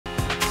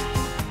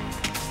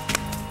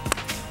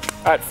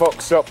All right,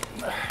 folks, so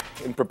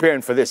in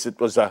preparing for this, it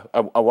was a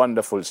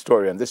wonderful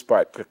story, and this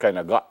part kind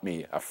of got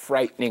me. A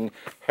frightening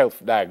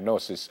health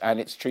diagnosis and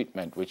its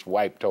treatment, which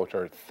wiped out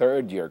her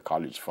third-year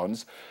college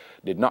funds,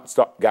 did not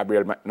stop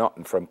Gabriel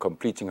McNaughton from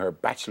completing her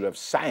Bachelor of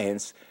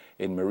Science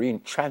in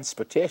Marine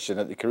Transportation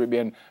at the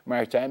Caribbean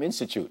Maritime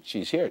Institute.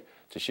 She's here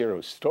to share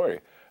her story.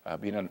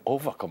 Being an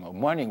overcomer.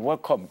 Morning,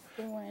 welcome.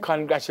 Good morning.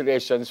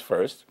 Congratulations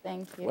first.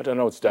 Thank you. What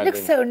an outstanding.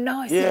 Looks so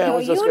nice. Yeah, I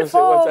was just going to say,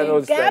 what's an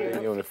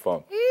outstanding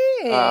uniform.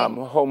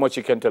 How much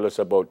you can tell us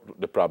about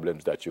the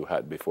problems that you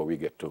had before we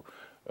get to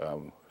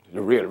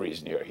the real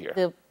reason you're here?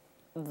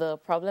 The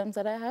problems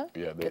that I have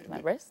with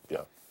my breast?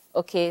 Yeah.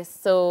 Okay,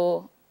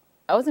 so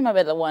I was in my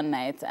bed one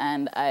night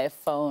and I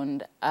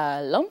found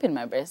a lump in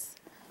my breast.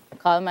 I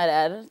called my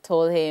dad,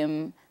 told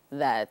him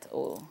that,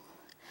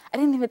 I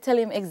didn't even tell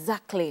him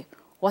exactly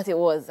what it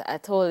was. I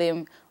told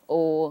him,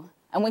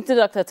 I'm going to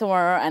the doctor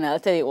tomorrow and I'll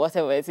tell you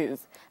whatever it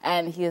is.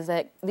 And he was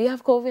like, do you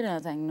have COVID? And I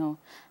was like, no.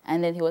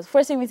 And then he was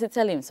forcing me to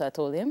tell him, so I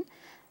told him.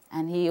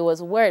 And he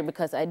was worried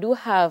because I do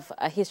have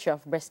a history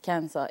of breast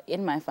cancer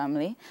in my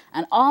family.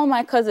 And all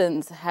my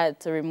cousins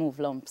had to remove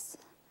lumps.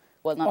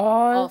 Well, not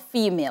all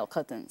female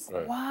cousins.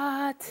 Right.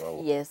 What?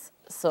 Wow. Yes.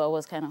 So I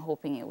was kind of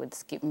hoping it would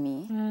skip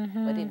me,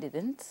 but it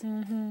didn't.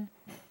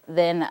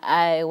 Then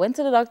I went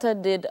to the doctor,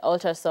 did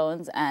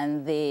ultrasounds,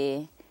 and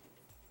they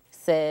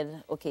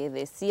said, okay,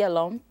 they see a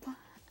lump,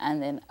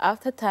 and then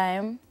after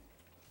time,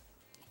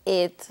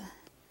 it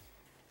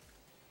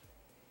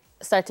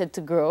started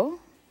to grow,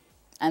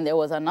 and there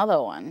was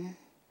another one.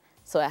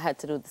 So I had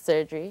to do the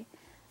surgery.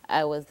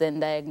 I was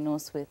then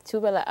diagnosed with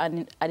tubular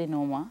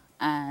adenoma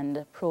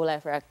and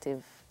proliferative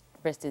active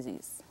breast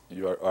disease.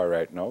 You are all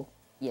right now?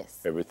 Yes.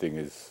 Everything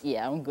is...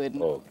 Yeah, I'm good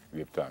now. Oh,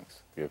 give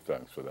thanks. Give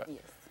thanks for that.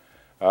 Yes.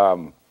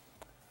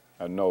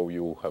 And now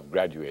you have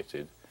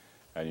graduated,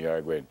 and you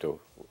are going to,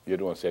 you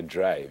don't say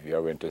drive, you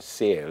are going to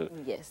sail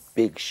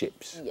big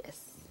ships.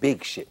 Yes.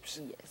 Big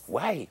ships. Yes.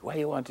 Why? Why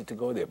you wanted to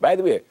go there? By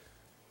the way,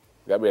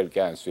 Gabrielle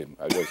can't swim.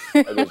 I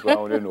just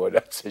want to know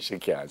that she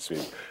can't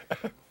swim.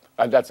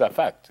 And that's a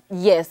fact.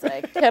 Yes,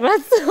 I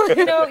cannot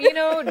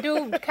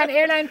swim. Can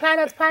airline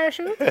pilots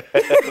parachute?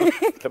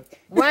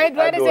 Why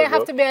does there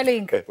have to be a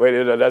link?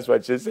 Well, that's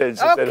what she said.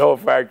 She said, how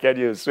far can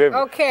you swim?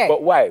 Okay.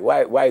 But why?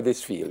 Why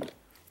this field?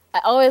 I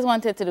always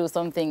wanted to do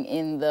something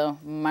in the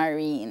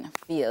marine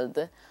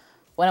field.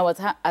 When I was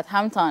at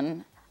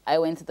Hampton, I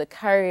went to the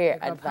career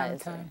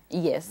advisor.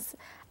 Yes.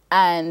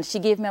 And she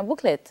gave me a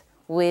booklet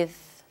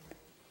with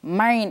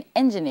marine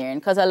engineering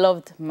because I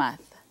loved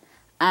math.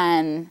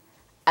 And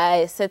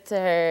I said to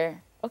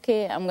her,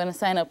 okay, I'm going to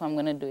sign up, I'm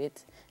going to do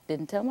it.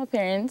 Didn't tell my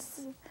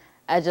parents.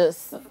 I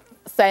just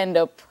signed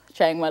up,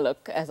 trying my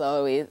luck as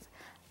always.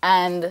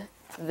 And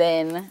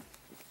then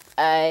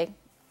I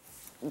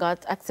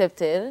got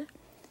accepted.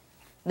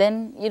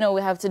 Then,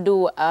 we have to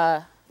do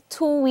a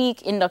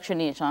 2-week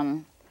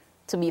indoctrination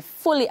to be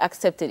fully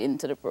accepted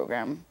into the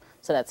program.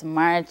 So that's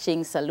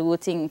marching,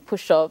 saluting,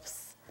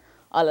 push-ups,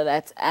 all of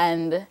that.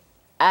 And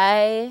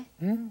at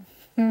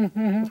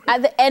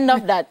the end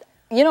of that,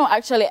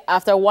 actually,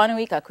 after 1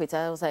 week, I quit.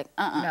 I was like,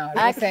 No,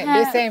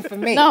 this ain't for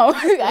me. No,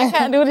 I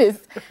can't do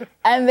this.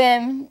 And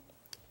then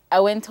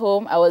I went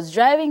home. I was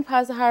driving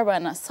past the harbor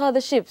and I saw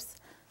the ships.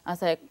 I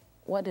was like,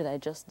 what did I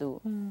just do?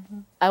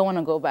 I want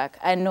to go back.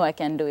 I know I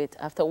can do it.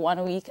 After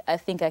 1 week, I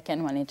think I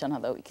can manage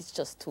another week. It's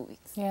just 2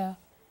 weeks. Yeah.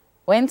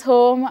 Went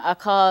home, I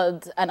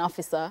called an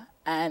officer,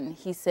 and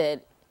he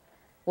said,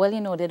 well,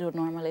 they don't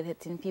normally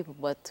let in people,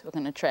 but we're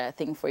going to try a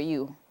thing for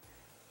you.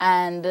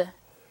 And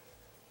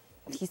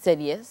he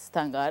said yes,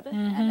 thank God.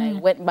 And I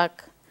went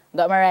back,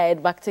 got my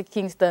ride back to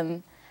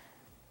Kingston,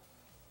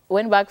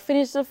 went back,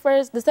 finished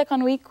the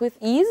second week with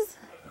ease,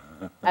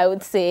 I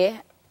would say.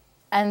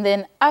 And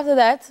then after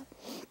that,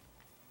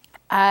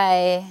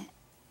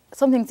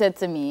 something said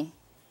to me,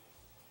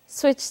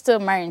 switch to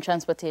marine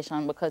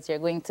transportation because you're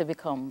going to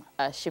become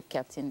a ship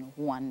captain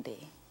one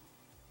day.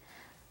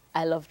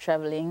 I love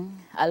traveling.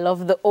 I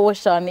love the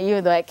ocean,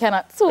 even though I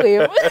cannot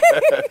swim.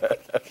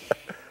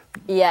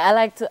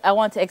 Yeah, I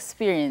want to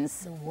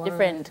experience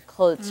different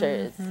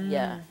cultures,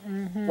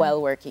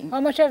 while working.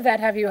 How much of that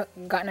have you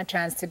gotten a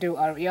chance to do?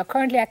 You're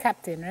currently a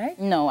captain, right?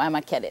 No, I'm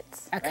a cadet.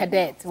 A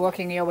cadet,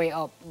 working your way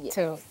up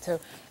to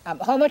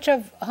how much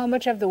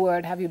of the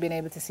world have you been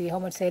able to see? How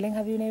much sailing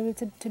have you been able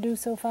to do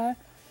so far?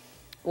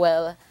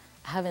 Well,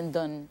 I haven't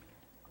done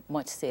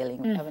much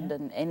sailing. I haven't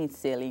done any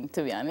sailing,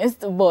 to be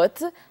honest.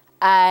 But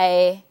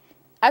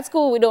at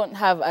school, we don't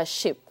have a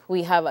ship.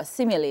 We have a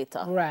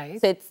simulator.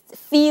 Right. So it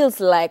feels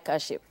like a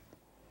ship.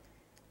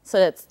 So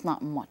that's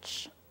not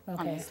much,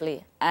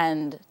 honestly.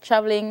 And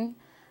traveling,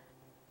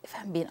 if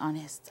I'm being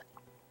honest,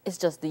 it's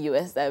just the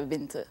US that I've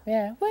been to.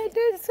 Yeah, well,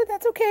 so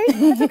that's okay.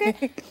 That's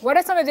okay. What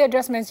are some of the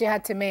adjustments you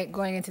had to make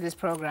going into this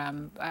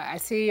program? I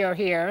see you're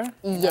here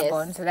in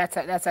Gabon, so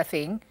that's a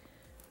thing.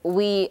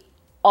 We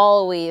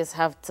always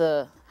have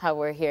to have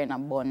our hair in a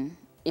bun.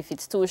 If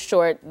it's too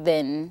short,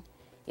 then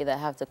either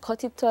have to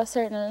cut it to a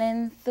certain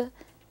length.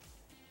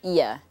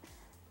 Yeah.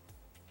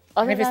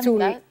 And if it's too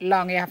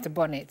long, you have to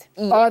bun it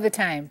all the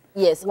time.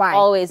 Yes, why?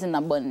 Always in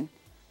a bun.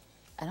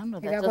 I don't know.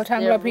 You That's gotta just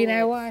tangle their up in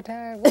rule.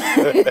 water.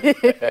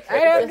 I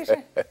don't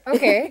understand.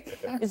 Okay.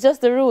 It's just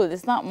the rule.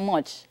 It's not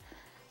much.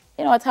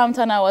 You know, at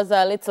Hampton, I was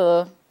a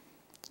little,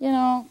 you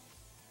know,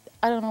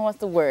 I don't know what's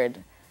the word.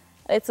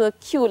 A little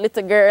cute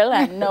little girl,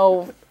 and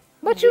no.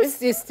 But you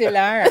still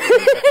are.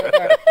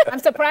 I'm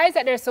surprised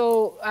that they're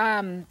so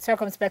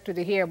circumspect with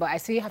the hair, but I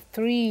see you have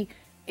 3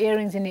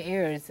 earrings in the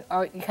ears.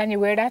 Or can you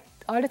wear that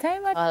all the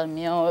time? Call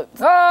me out.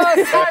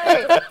 Oh,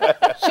 sorry.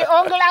 She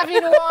only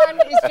having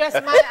one. It's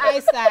just my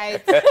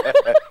eyesight.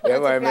 Yeah,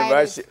 man,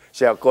 remember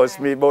she accused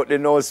me about the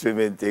nose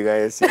swimming thing,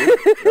 I see.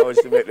 Now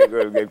she make the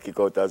girl get kicked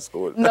out of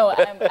school. No,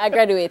 I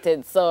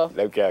graduated, so.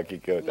 They can't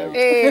kick you out of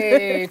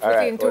Hey,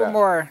 put in 2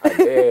 more.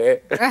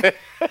 Hey.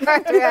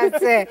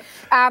 That's it.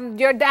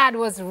 Your dad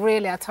was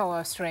really a tower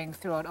of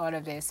strength throughout all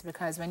of this,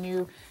 because when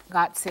you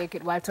got sick,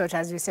 it wiped out,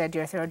 as you said,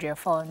 your 3rd-year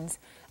funds.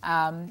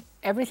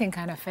 Everything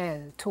kind of fell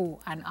to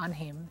and on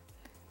him,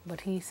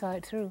 but he saw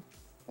it through.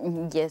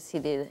 Yes, he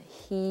did.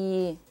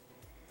 He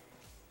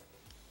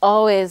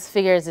always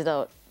figures it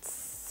out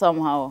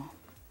somehow.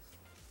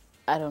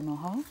 I don't know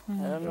how.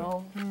 I don't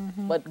know,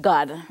 but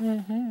God.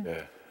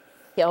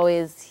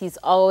 Yeah. He's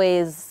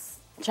always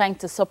trying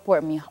to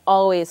support me,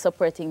 always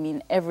supporting me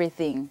in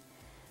everything.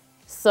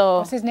 So.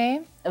 What's his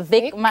name?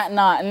 Vic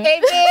McNaughton. Hey,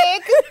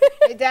 Vic.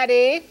 Hey,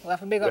 Daddy. We have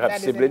to big up You have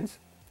Daddy. siblings?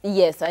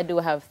 Yes, I do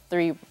have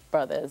 3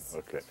 brothers.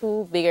 Okay.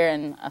 2 bigger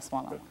and a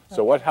smaller one.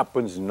 So what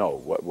happens now?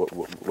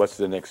 What's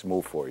the next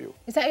move for you?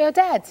 Is that your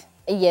dad?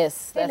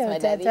 Yes, that's Hello, my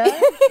daddy.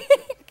 Dada.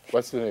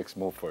 What's the next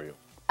move for you?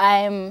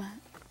 I'm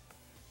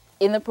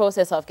in the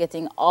process of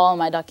getting all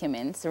my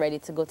documents ready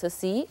to go to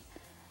sea.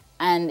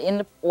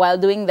 And while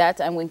doing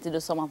that, I'm going to do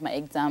some of my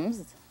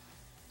exams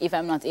if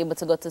I'm not able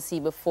to go to sea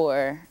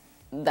before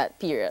that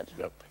period.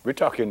 Yep. We're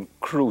talking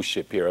cruise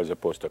ship here as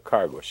opposed to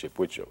cargo ship,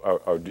 which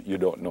or you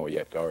don't know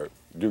yet, or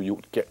do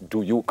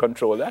you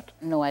control that?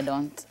 No, I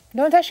don't.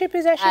 Don't a ship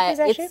is a ship is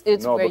a ship?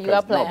 It's No, where you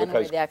because- apply no, and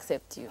where because- they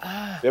accept you.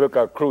 Yeah,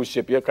 because cruise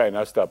ship you kind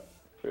of stop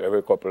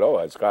every couple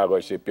hours. Cargo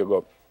ship you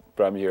go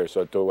from here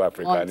so to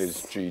Africa and Once.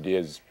 it's 3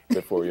 days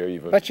before you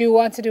even. But you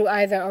want to do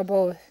either or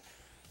both?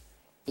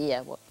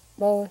 Yeah, but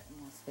Both.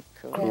 it's the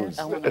cruise.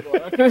 I want to go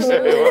on a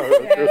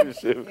Cruise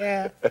ship.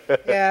 Yeah.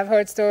 Yeah, I've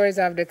heard stories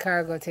of the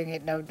cargo thing.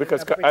 It no.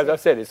 Because no as I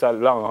said, it's a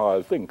long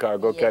haul thing.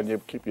 Cargo Yes.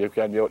 you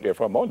can be out there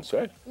for months,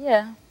 right?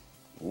 Yeah,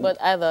 but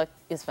either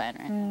is fine,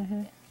 right?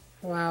 Yeah.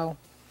 Wow.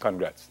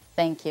 Congrats.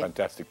 Thank you.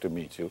 Fantastic to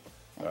meet you.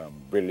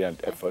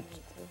 Brilliant effort.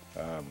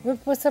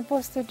 We're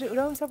supposed to do.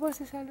 Don't supposed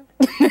to salute.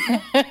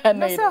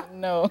 No, you sir. don't.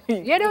 No.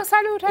 You don't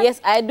salute us.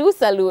 Yes, I do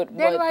salute, Then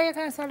but why you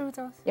can't salute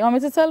us? you want me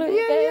to salute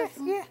you Yeah, guys?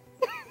 yeah.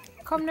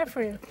 Come there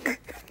for you.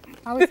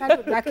 I will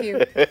salute like you.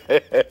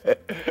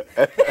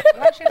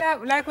 Why should I?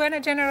 Like we're in a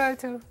general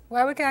too.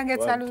 Why we can't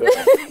get saluted?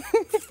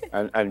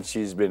 And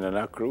she's been on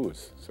a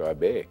cruise, so I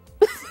bet.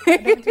 I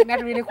don't think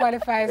that really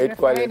qualifies It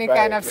for any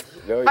kind of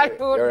qualifies. No,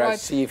 salute. you're a But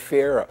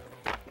seafarer.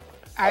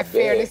 I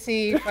fear the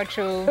sea for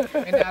true.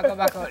 When I go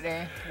back out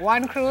there,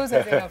 1 cruise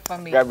is enough for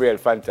me. Gabriel,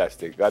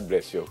 fantastic. God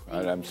bless you.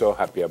 And I'm so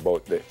happy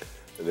about the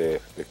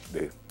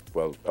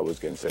well, I was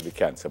going to say the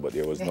cancer, but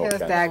there was The no health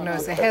cancer.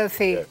 diagnosis, a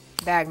healthy Yeah.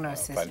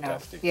 diagnosis now.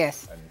 Fantastic.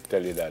 Yes. And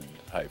tell your dad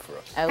hi for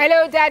us.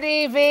 Hello,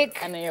 Daddy, Vic.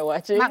 I know you're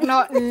watching.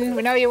 McNaughton,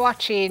 we know you're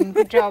watching.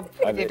 Good job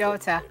with And your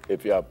daughter.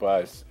 If you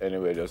pass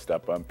anyway, just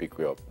stop and pick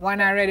you up. 1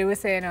 already, we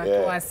say no, 2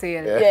 Yeah. on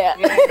sale. Yeah.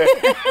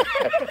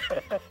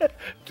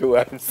 2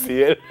 and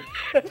seal.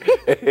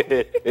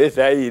 It's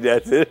a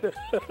that's it.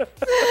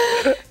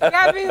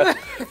 Gabby,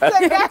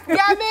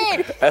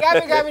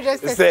 Gabby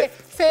just said,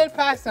 sail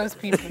past those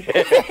people.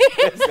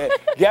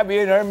 Gabby,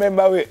 you don't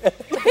remember we want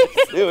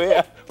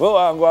to go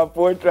on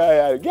Port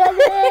Royal.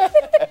 Gabby!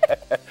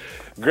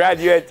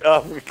 Graduate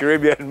of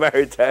Caribbean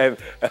Maritime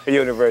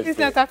University. It's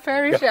not a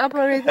ferry she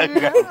operated.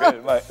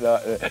 Gabriel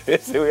McNaughton.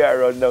 See, we are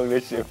run down the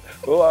ship.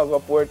 We want to go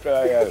Port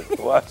Royal. We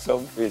want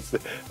some fish.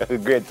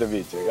 Great to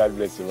meet you. God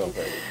bless you, my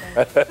friend.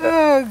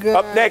 Oh,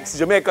 God. Up next,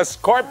 Jamaica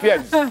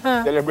Scorpions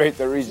celebrate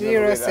the regional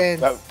 0 win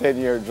cents. after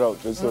 10-year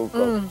drought. This will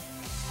come.